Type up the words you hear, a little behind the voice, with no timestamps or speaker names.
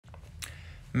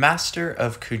Master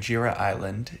of Kujira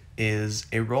Island is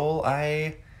a role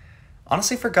I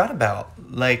honestly forgot about.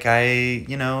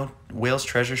 Whale's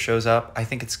Treasure shows up. I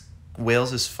think it's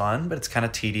Whales is fun, but it's kind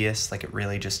of tedious. Like, it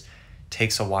really just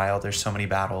takes a while. There's so many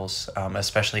battles,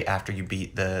 especially after you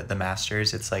beat the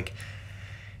Masters. It's like,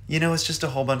 it's just a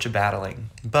whole bunch of battling.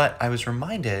 But I was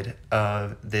reminded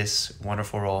of this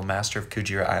wonderful role, Master of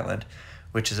Kujira Island,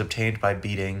 which is obtained by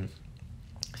beating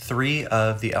 3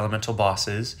 of the elemental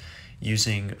bosses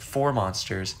using 4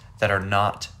 monsters that are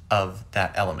not of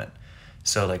that element.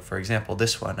 So, like, for example,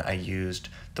 this one, I used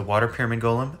the Water Pyramid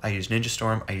Golem, I used Ninja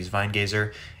Storm, I used Vine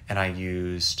Gazer, and I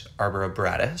used Arbor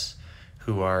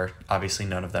who are, obviously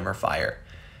none of them are fire.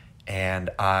 And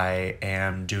I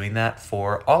am doing that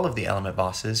for all of the element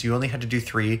bosses. You only had to do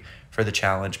 3 for the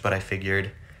challenge, but I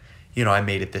figured, I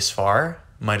made it this far,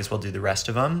 might as well do the rest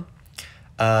of them.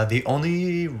 The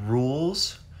only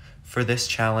rules for this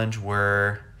challenge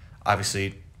were,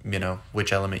 obviously,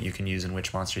 which element you can use and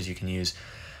which monsters you can use.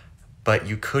 But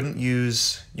you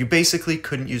basically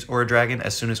couldn't use Aura Dragon.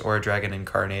 As soon as Aura Dragon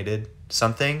incarnated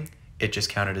something, it just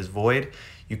counted as void.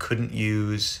 You couldn't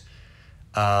use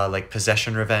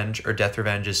Possession Revenge or Death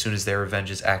Revenge. As soon as their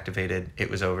revenge is activated, it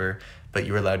was over. But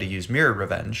you were allowed to use Mirror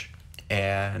Revenge,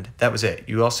 and that was it.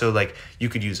 You also, you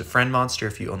could use a friend monster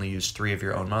if you only used 3 of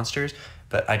your own monsters,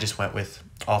 but I just went with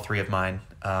all 3 of mine,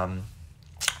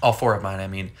 all 4 of mine, I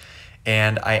mean.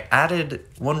 And I added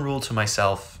one rule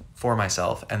to for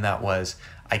myself, and that was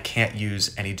I can't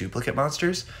use any duplicate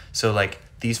monsters. So,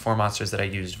 these 4 monsters that I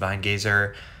used, Vine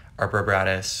Gazer, Arbor,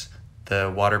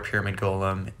 the Water Pyramid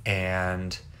Golem,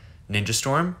 and Ninja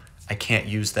Storm, I can't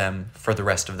use them for the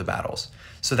rest of the battles.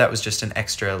 So that was just an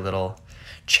extra little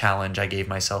challenge I gave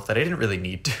myself that I didn't really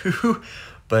need to,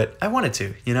 but I wanted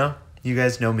to, You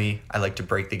guys know me. I like to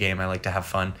break the game. I like to have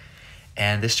fun.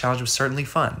 And this challenge was certainly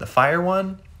fun. The fire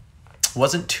one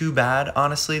wasn't too bad,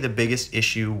 honestly. The biggest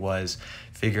issue was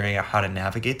figuring out how to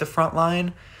navigate the front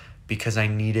line, because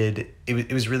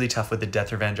it was really tough with the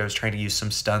Death Revenge. I was trying to use some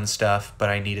stun stuff, but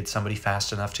I needed somebody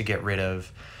fast enough to get rid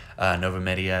of Nova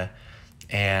Media.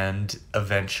 And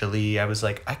eventually I was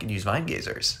like, I could use Vine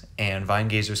Gazers. And Vine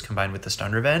Gazers combined with the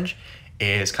Stun Revenge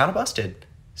is kind of busted.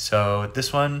 So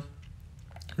this one,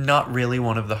 not really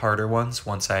one of the harder ones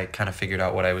once I kind of figured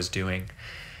out what I was doing.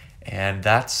 And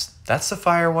that's the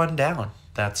fire one down.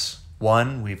 That's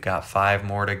 1. We've got 5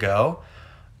 more to go.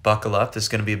 Buckle up. This is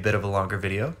going to be a bit of a longer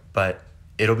video, but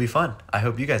it'll be fun. I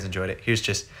hope you guys enjoyed it. Here's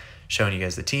just showing you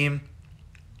guys the team.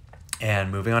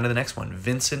 And moving on to the next one,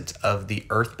 Vincent of the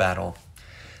Earth Battle.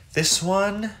 This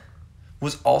one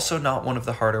was also not one of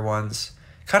the harder ones.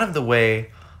 Kind of the way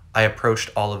I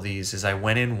approached all of these is I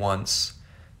went in once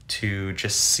to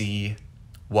just see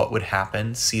what would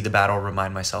happen, see the battle,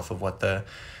 remind myself of what the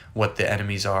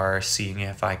enemies are, seeing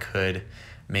if I could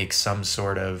make some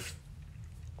sort of,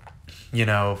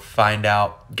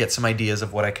 get some ideas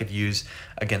of what I could use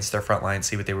against their front line,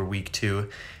 see what they were weak to.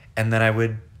 And then I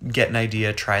would get an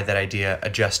idea, try that idea,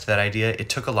 adjust that idea. It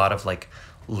took a lot of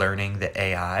learning the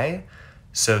AI.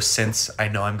 So since I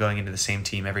know I'm going into the same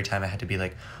team, every time I had to be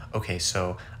like, okay,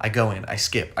 so I go in, I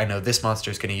skip. I know this monster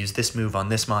is going to use this move on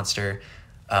this monster,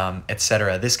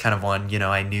 etc. This kind of one,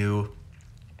 I knew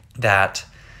that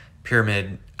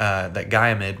that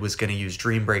Gaiamid was going to use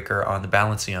Dreambreaker on the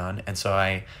Balancion, and so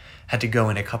I had to go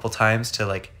in a couple times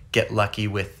to get lucky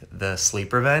with the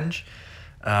Sleep Revenge.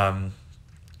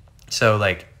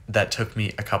 That took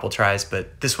me a couple tries,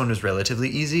 but this one was relatively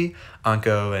easy.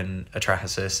 Anko and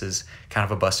Atrahasis is kind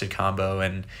of a busted combo,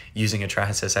 and using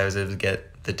Atrahasis, I was able to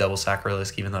get the double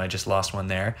Sacrolisk, even though I just lost one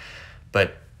there.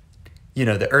 But,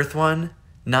 the Earth one,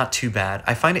 not too bad.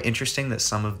 I find it interesting that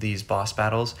some of these boss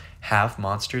battles have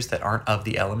monsters that aren't of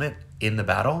the element in the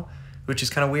battle, which is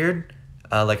kind of weird.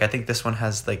 I think this one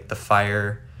has the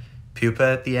fire pupa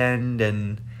at the end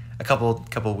and a couple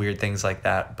weird things like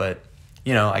that, but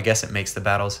I guess it makes the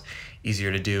battles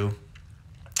easier to do.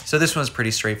 So this one's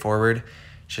pretty straightforward.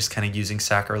 Just kind of using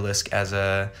Sacrolisk as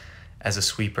a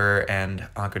sweeper and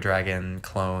Oncodragon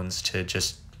clones to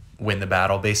just win the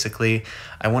battle, basically.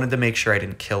 I wanted to make sure I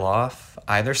didn't kill off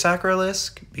either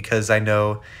Sacrolisk, because I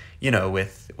know,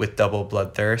 with double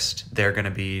Bloodthirst, they're going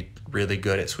to be really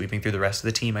good at sweeping through the rest of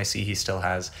the team. I see he still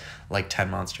has 10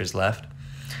 monsters left,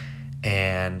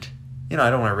 and I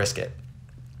don't want to risk it.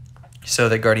 So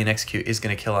that Guardian Execute is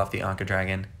going to kill off the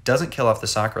Oncodragon. Doesn't kill off the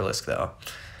Sacrolisk, though.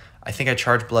 I think I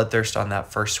charged Bloodthirst on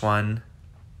that first one.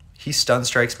 He stun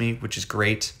strikes me, which is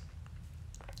great.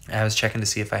 I was checking to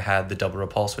see if I had the double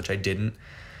repulse, which I didn't.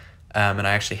 And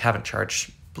I actually haven't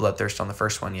charged Bloodthirst on the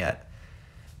first one yet.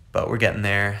 But we're getting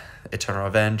there. Eternal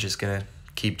Revenge is going to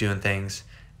keep doing things.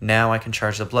 Now I can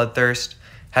charge the Bloodthirst.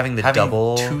 having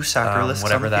double two soccer lists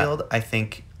whatever on the that- field, I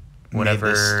think whatever,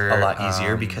 made this a lot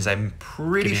easier because I'm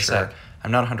pretty give me a sure, sec.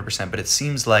 I'm not 100%, but it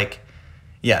seems like,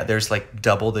 yeah, there's like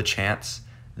double the chance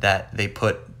that they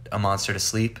put a monster to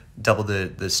sleep, double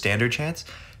the standard chance,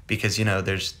 because, you know,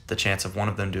 there's the chance of one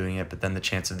of them doing it, but then the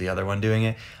chance of the other one doing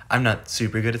it. I'm not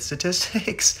super good at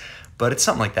statistics, but it's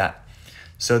something like that.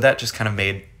 So that just kind of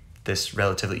made this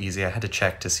relatively easy. I had to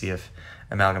check to see if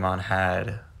Amalgamon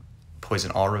had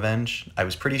Poison All Revenge. I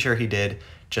was pretty sure he did,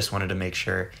 just wanted to make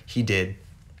sure he did,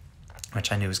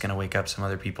 which I knew was going to wake up some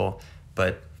other people.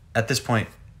 But at this point,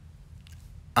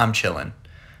 I'm chilling.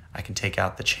 I can take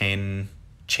out the chain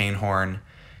horn.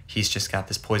 He's just got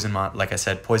this poison moth. Like I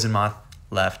said, poison moth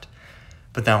left,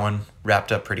 but that one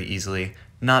wrapped up pretty easily.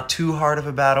 Not too hard of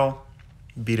a battle.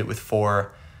 Beat it with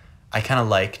 4. I kind of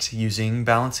liked using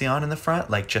Balancion in the front,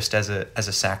 like just as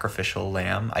a sacrificial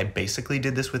lamb. I basically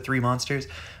did this with 3 monsters,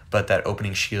 but that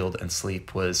opening shield and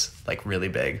sleep was like really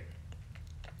big.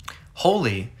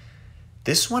 Holy,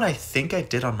 this one I think I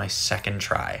did on my second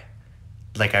try.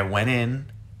 Like I went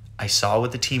in, I saw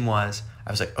what the team was.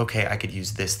 I was like, okay, I could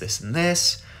use this, this, and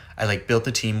this. I like built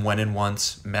the team, went in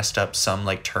once, messed up some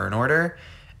like turn order,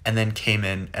 and then came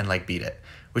in and like beat it,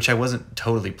 which I wasn't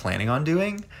totally planning on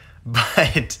doing,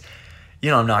 but you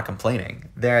know, I'm not complaining.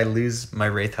 There I lose my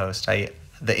Wraith Host.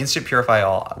 The instant Purify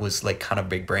All was like kind of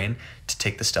big brain to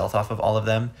take the stealth off of all of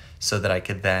them so that I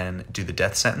could then do the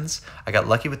death sentence. I got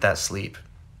lucky with that sleep.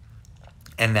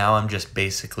 And now I'm just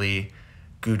basically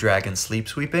Goo Dragon sleep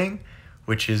sweeping,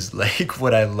 which is like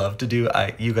what I love to do.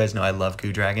 You guys know I love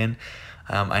Goo Dragon.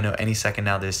 I know any second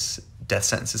now this death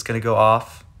sentence is going to go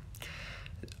off.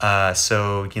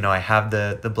 So, you know, I have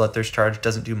the Bloodthirst charge,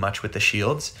 doesn't do much with the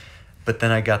shields, but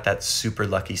then I got that super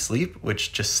lucky sleep,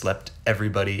 which just slept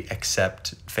everybody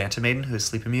except Phantom Maiden, who is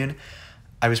sleep immune.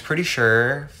 I was pretty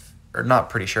sure, or not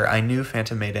pretty sure, I knew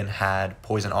Phantom Maiden had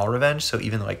Poison All Revenge, so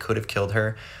even though I could have killed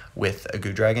her with a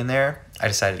Goo Dragon there, I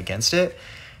decided against it.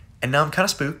 And now I'm kind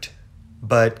of spooked,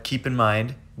 but keep in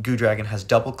mind, Goo Dragon has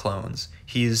double clones.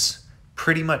 He's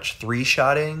pretty much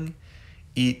 3-shotting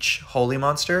each holy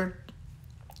monster.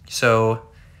 So,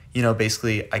 you know,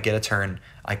 basically I get a turn,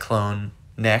 I clone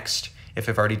next. If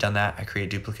I've already done that, I create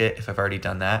duplicate. If I've already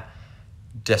done that,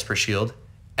 Desperate Shield,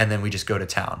 and then we just go to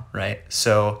town, right?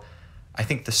 So I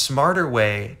think the smarter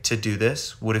way to do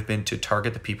this would have been to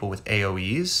target the people with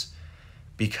AoEs,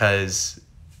 because,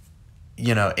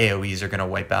 you know, AoEs are going to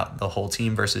wipe out the whole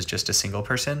team versus just a single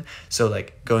person. So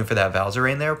like going for that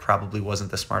Valzerain there probably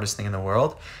wasn't the smartest thing in the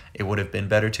world. It would have been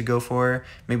better to go for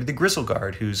maybe the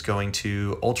Grizzleguard, who's going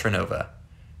to Ultranova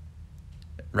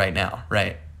right now,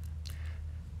 right?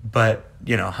 But,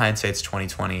 you know, hindsight's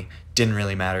 20/20, didn't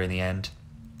really matter in the end.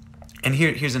 And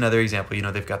here's another example. You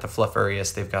know, they've got the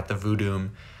Fluffurious, they've got the Voodoo.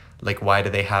 Like, why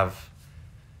do they have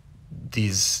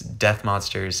these death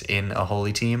monsters in a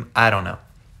holy team? I don't know.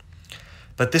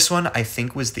 But this one I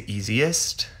think was the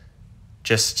easiest,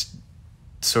 just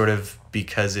sort of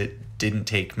because it didn't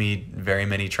take me very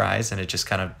many tries, and it just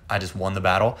kind of, I just won the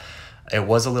battle. It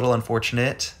was a little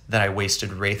unfortunate that I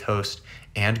wasted Wraith Host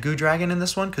and Goo Dragon in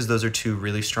this one, because those are 2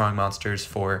 really strong monsters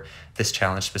for this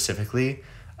challenge specifically.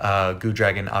 Goo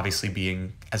Dragon obviously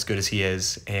being as good as he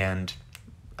is, and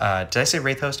did I say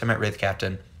Wraith Host? I meant Wraith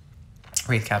Captain.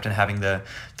 Wraith Captain having the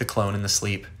clone and the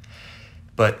sleep.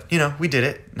 But, you know, we did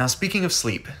it. Now, speaking of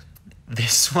sleep,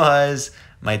 this was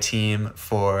my team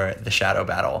for the Shadow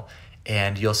Battle,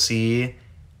 and you'll see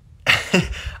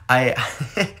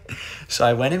so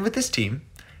I went in with this team,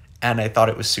 and I thought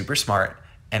it was super smart,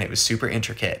 and it was super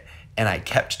intricate, and I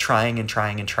kept trying and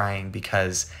trying and trying,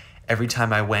 because every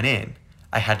time I went in,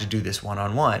 I had to do this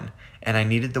one-on-one, and I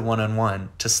needed the one-on-one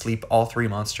to sleep all 3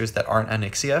 monsters that aren't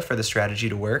Onyxia for the strategy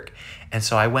to work. And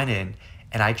so I went in,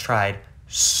 and I tried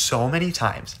so many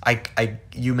times.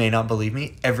 You may not believe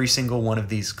me, every single one of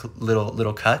these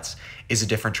little cuts is a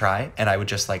different try, and I would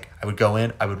just like, I would go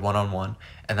in, I would one-on-one,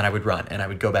 and then I would run, and I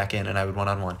would go back in, and I would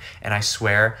one-on-one. And I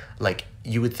swear, like,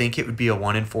 you would think it would be a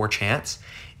 1 in 4 chance.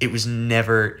 It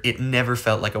never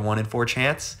felt like a 1 in 4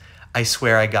 chance. I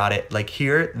swear I got it. Like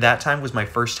here, that time was my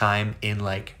first time in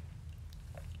like,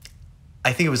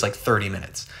 I think it was like 30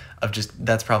 minutes of just,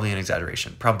 that's probably an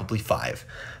exaggeration, probably 5.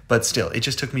 But still, it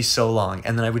just took me so long,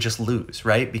 and then I would just lose,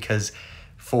 right? Because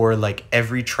for like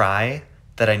every try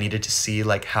that I needed to see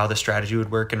like how the strategy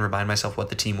would work and remind myself what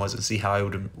the team was and see how I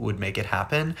would make it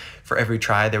happen, for every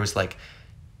try there was like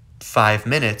 5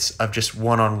 minutes of just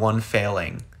one-on-one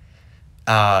failing.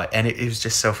 And it was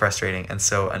just so frustrating and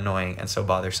so annoying and so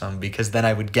bothersome, because then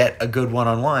I would get a good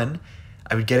one-on-one,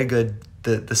 I would get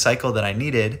the cycle that I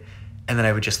needed, and then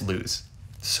I would just lose.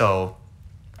 So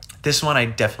this one I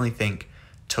definitely think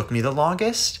took me the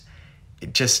longest,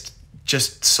 it just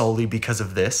solely because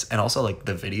of this. And also like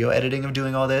the video editing of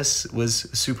doing all this was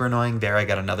super annoying. There I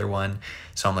got another one.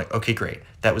 So I'm like, okay, great.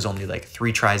 That was only like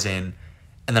 3 tries in,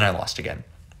 and then I lost again.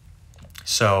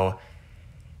 So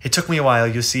it took me a while.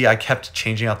 You'll see I kept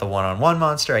changing out the one-on-one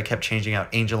monster. I kept changing out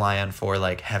Angel Lion for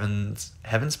like Heaven's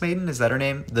Maiden, is that her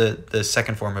name? The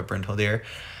second form of Brynhildir.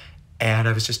 And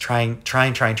I was just trying,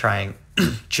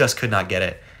 just could not get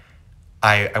it.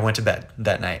 I went to bed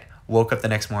that night, woke up the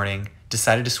next morning,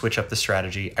 decided to switch up the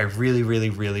strategy. I really,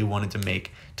 really, really wanted to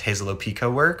make Tezelo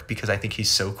Pico work because I think he's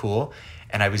so cool.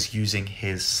 And I was using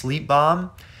his sleep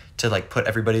bomb to like put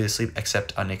everybody to sleep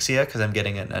except Onyxia, because I'm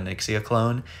getting an Onyxia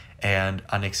clone, and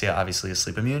Onyxia obviously is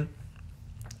sleep immune.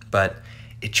 But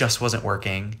it just wasn't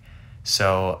working,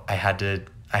 so I had to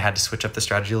switch up the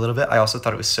strategy a little bit. I also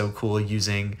thought it was so cool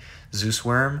using Zeus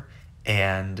Worm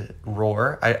and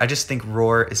Roar. I just think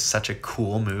Roar is such a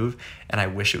cool move, and I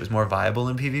wish it was more viable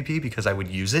in PvP because I would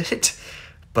use it,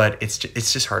 but it's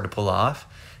just hard to pull off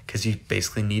because you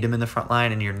basically need him in the front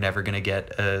line and you're never going to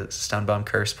get a Stun Bomb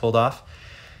Curse pulled off.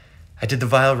 I did the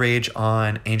Vile Rage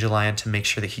on Angel Lion to make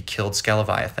sure that he killed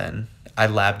Scaleviathan. I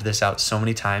labbed this out so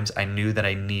many times. I knew that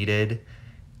I needed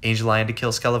Angel Lion to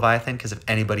kill Scaleviathan because if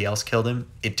anybody else killed him,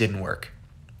 it didn't work.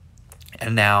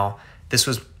 And now, this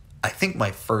was, I think,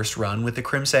 my first run with the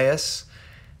Crimseus.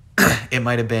 It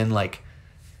might have been like,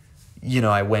 you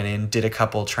know, I went in, did a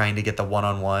couple trying to get the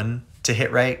one-on-one to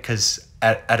hit right, because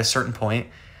at a certain point,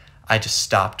 I just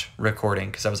stopped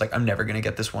recording because I was like, I'm never going to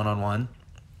get this one-on-one.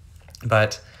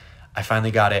 But I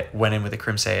finally got it, went in with the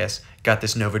Crimseus, got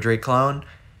this Nova Drake clone,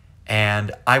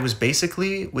 and I was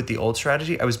basically, with the old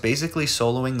strategy, I was basically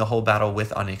soloing the whole battle with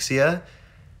Onyxia,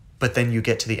 but then you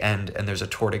get to the end and there's a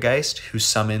Tortogeist who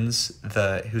summons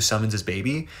his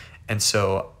baby, and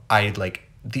so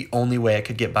the only way I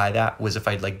could get by that was if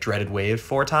I'd like dreaded wave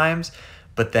 4 times,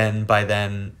 but then by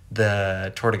then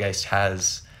the Tortogeist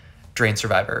has Drain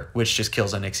Survivor, which just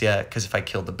kills Onyxia, because if I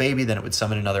killed the baby, then it would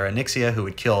summon another Onyxia who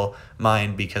would kill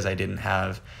mine because I didn't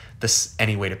have this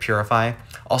any way to purify.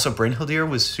 Also, Brynhildir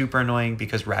was super annoying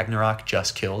because Ragnarok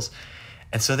just kills.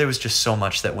 And so there was just so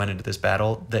much that went into this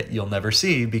battle that you'll never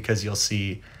see, because you'll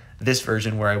see this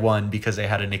version where I won because I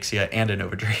had Onyxia and a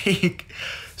Nova Drake.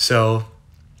 So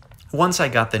once I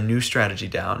got the new strategy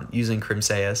down using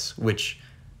Crimseus, which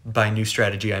by new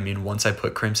strategy, I mean once I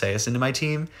put Crimseus into my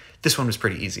team, this one was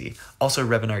pretty easy. Also,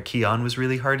 Revenar Keon was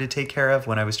really hard to take care of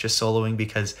when I was just soloing,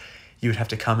 because you would have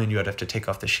to come in, you would have to take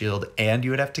off the shield, and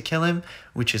you would have to kill him,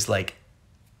 which is like,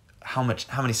 how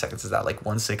many seconds is that? Like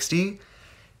 160?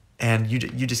 And you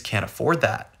just can't afford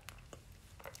that.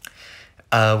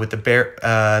 With the bear,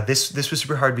 this was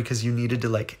super hard because you needed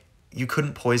to you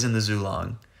couldn't poison the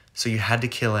Zulong, so you had to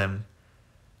kill him.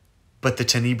 But the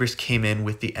Tenebris came in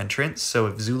with the entrance, so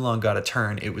if Zulong got a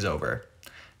turn, it was over.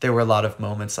 There were a lot of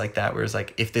moments like that where it's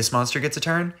like, if this monster gets a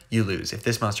turn, you lose. If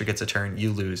this monster gets a turn,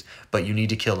 you lose. But you need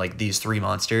to kill like these 3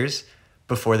 monsters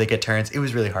before they get turns. It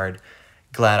was really hard.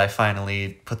 Glad I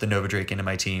finally put the Nova Drake into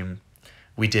my team.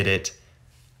 We did it.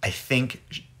 I think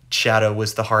Shadow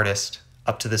was the hardest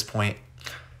up to this point,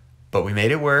 but we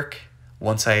made it work.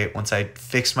 Once I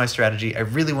fixed my strategy, I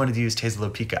really wanted to use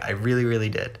Tezelo Pico. I really, really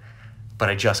did.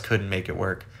 But I just couldn't make it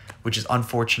work, which is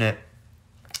unfortunate,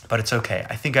 but it's okay.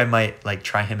 I think I might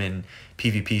try him in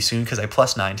PvP soon, because I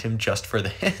 +9'd him just for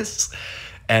this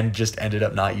and just ended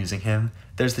up not using him.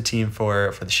 There's the team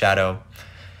for the Shadow.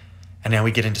 And now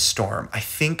we get into Storm. I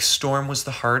think Storm was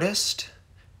the hardest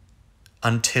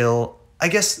until, I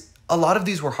guess a lot of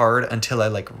these were hard until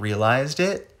I realized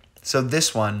it. So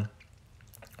this one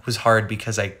was hard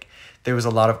because there was a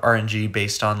lot of RNG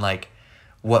based on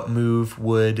what move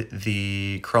would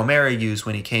the Chromera use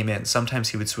when he came in. Sometimes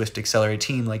he would Swift Accelerate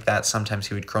Team like that. Sometimes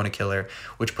he would Chrono Killer,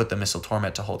 which put the Missile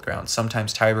Torment to hold ground.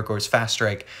 Sometimes Tyragor's Fast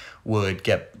Strike would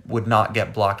not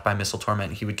get blocked by Missile Torment,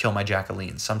 and he would kill my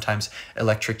Jacqueline. Sometimes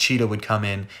Electric Cheetah would come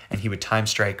in and he would Time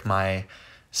Strike my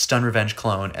Stun Revenge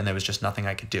clone, and there was just nothing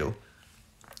I could do.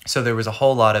 So there was a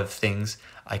whole lot of things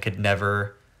I could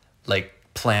never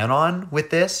plan on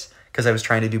with this, because I was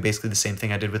trying to do basically the same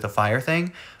thing I did with the fire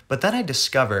thing. But then I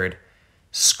discovered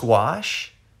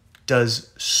Squash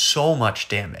does so much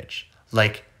damage,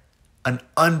 an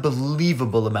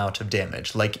unbelievable amount of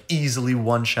damage, easily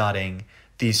one-shotting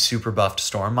these super buffed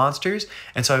Storm monsters.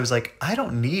 And so I was like, I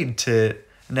don't need to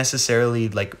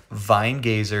necessarily Vine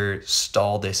Gazer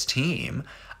stall this team.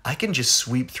 I can just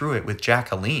sweep through it with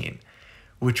Jacqueline,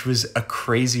 which was a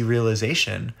crazy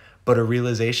realization, but a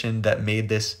realization that made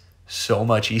this so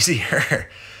much easier.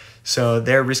 So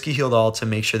they're risky healed all to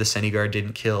make sure the Seniguard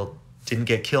didn't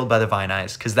get killed by the Vine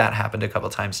Eyes, because that happened a couple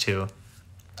times too.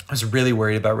 I was really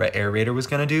worried about what Air Raider was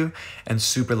going to do, and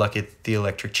super lucky that the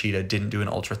Electric Cheetah didn't do an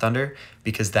Ultra Thunder,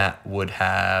 because that would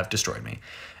have destroyed me.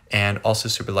 And also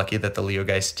super lucky that the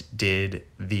Leogeist did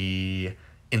the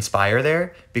Inspire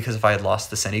there, because if I had lost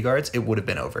the Seni Guards, it would have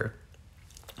been over.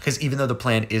 Because even though the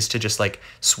plan is to just like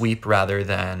sweep rather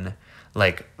than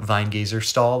like Vine Gazer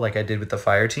stall like I did with the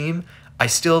fire team, I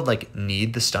still like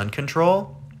need the stun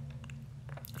control.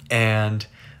 And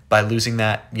by losing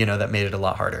that, you know, that made it a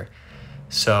lot harder.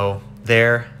 So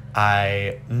there,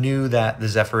 I knew that the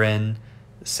Zephyrin,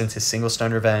 since his single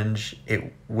stun revenge,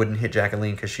 it wouldn't hit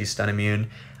Jacqueline because she's stun immune.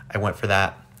 I went for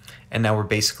that. And now we're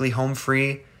basically home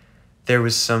free. There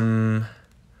was some...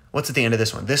 What's at the end of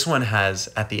this one? This one has,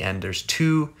 at the end, there's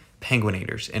 2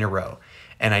 Penguinators in a row.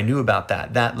 And I knew about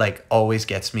that. That, like, always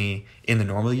gets me in the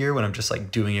normal year when I'm just,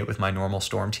 like, doing it with my normal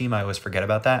Storm team. I always forget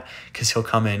about that because he'll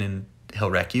come in and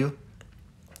he'll wreck you.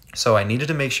 So I needed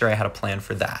to make sure I had a plan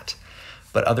for that.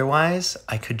 But otherwise,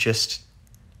 I could just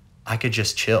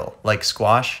chill. Like,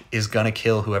 Squash is gonna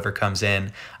kill whoever comes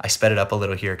in. I sped it up a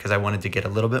little here because I wanted to get a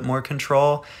little bit more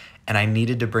control, and I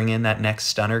needed to bring in that next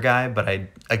stunner guy, but I,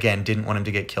 again, didn't want him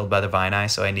to get killed by the Vine Eye,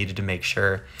 so I needed to make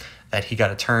sure that he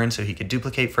got a turn so he could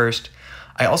duplicate first.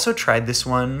 I also tried this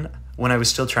one when I was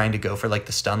still trying to go for, like,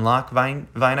 the stun lock Vine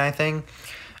Eye thing.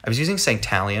 I was using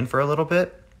Sanctalion for a little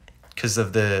bit because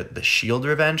of the shield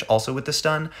revenge, also with the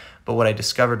stun, but what I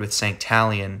discovered with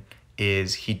Sanctalion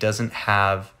is he doesn't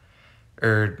have...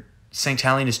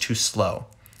 Sanctalion is too slow.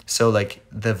 So like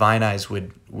the Vine Eyes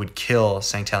would kill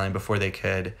Sanctalion before they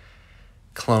could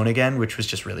clone again, which was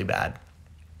just really bad.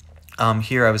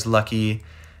 Here I was lucky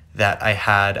that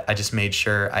I just made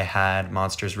sure I had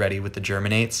monsters ready with the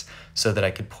Germinates so that I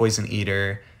could Poison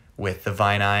Eater with the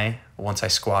Vine Eye once I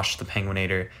squashed the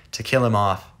Penguinator to kill him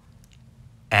off.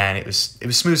 And it was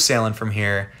smooth sailing from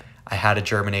here. I had a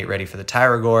Germinate ready for the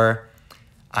Tyragor.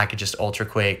 I could just Ultra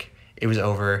Quake. It was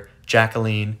over.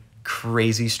 Jacqueline,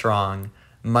 crazy strong.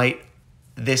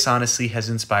 This honestly has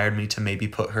inspired me to maybe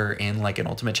put her in like an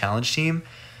Ultimate Challenge team,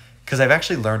 because I've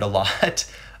actually learned a lot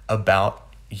about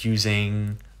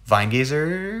using Vine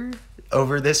Gazer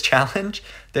over this challenge.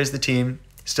 There's the team,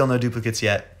 still no duplicates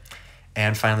yet,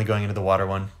 and finally going into the water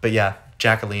one. But yeah,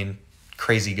 Jacqueline,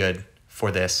 crazy good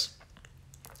for this.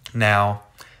 Now,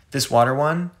 this water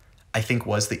one I think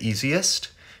was the easiest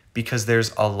because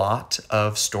there's a lot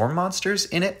of storm monsters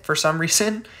in it for some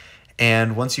reason.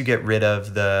 And once you get rid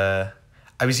of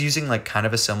I was using like kind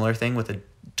of a similar thing with a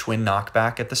twin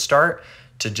knockback at the start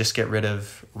to just get rid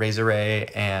of Razor Ray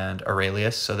and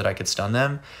Aurelius so that I could stun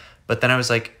them. But then I was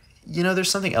like, you know,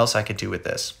 there's something else I could do with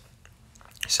this.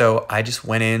 So I just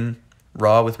went in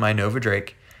raw with my Nova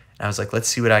Drake. And I was like, let's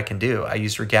see what I can do. I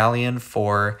used Regalian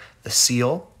for the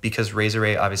seal because Razor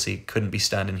Ray obviously couldn't be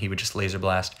stunned and he would just laser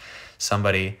blast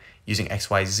somebody, using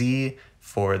XYZ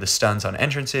for the stuns on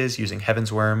entrances, using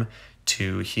Heaven's Worm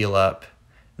to heal up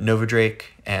Nova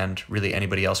Drake and really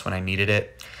anybody else when I needed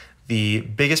it. The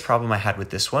biggest problem I had with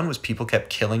this one was people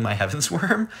kept killing my Heaven's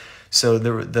Worm. So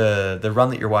the run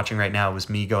that you're watching right now was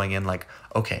me going in like,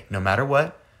 okay, no matter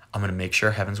what, I'm going to make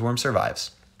sure Heaven's Worm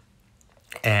survives.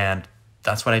 And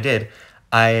that's what I did.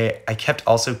 I kept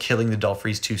also killing the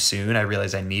Dolphreeze too soon. I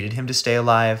realized I needed him to stay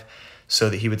alive so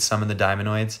that he would summon the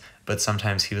Diamondoids, but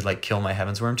sometimes he would like kill my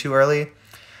Heaven's Worm too early,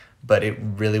 but it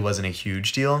really wasn't a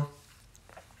huge deal.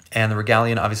 And the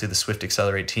Regalian, obviously the Swift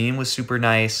Accelerate team was super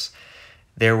nice.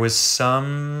 There was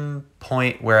some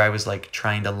point where I was like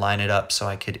trying to line it up so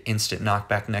I could instant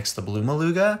knockback next the Blue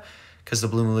Maluga, because the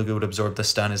Blue Maluga would absorb the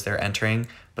stun as they're entering,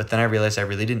 but then I realized I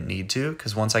really didn't need to,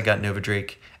 because once I got Nova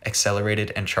Drake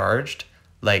accelerated and charged,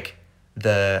 like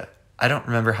I don't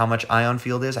remember how much Ion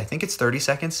Field is. I think it's 30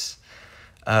 seconds.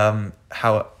 I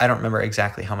don't remember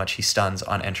exactly how much he stuns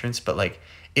on entrance, but like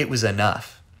it was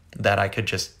enough that I could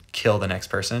just kill the next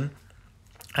person.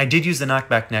 I did use the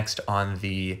knockback next on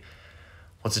the,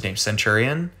 what's his name,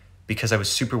 Centurion, because I was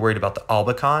super worried about the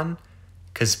Albacon,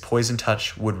 because Poison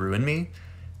Touch would ruin me.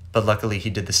 But luckily he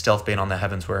did the Stealth Bane on the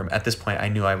Heaven's Worm. At this point I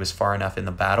knew I was far enough in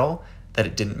the battle that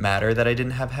it didn't matter that I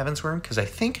didn't have Heaven's Worm, because I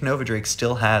think Nova Drake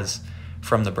still has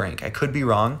From the Brink. I could be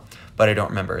wrong, but I don't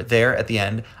remember. There at the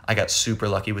end, I got super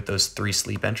lucky with those 3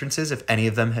 sleep entrances. If any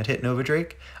of them had hit Nova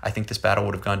Drake, I think this battle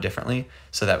would have gone differently.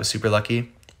 So that was super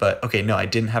lucky. But okay, no, I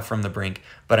didn't have From the Brink,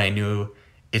 but I knew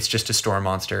it's just a storm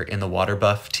monster in the water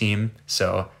buff team,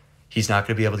 so he's not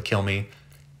going to be able to kill me.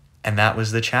 And that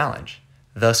was the challenge.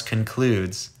 Thus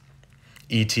concludes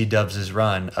E.T. Dubs'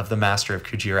 run of the Master of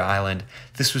Kujira Island.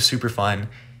 This was super fun.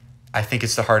 I think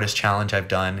it's the hardest challenge I've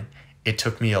done. It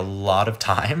took me a lot of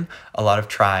time, a lot of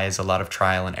tries, a lot of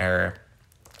trial and error.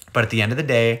 But at the end of the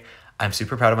day, I'm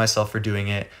super proud of myself for doing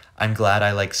it. I'm glad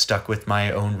I like stuck with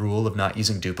my own rule of not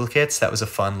using duplicates. That was a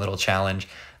fun little challenge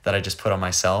that I just put on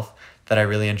myself that I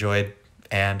really enjoyed.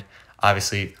 And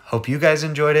obviously, hope you guys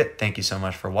enjoyed it. Thank you so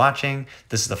much for watching.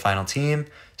 This is the final team.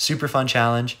 Super fun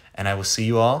challenge, and I will see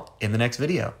you all in the next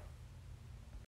video.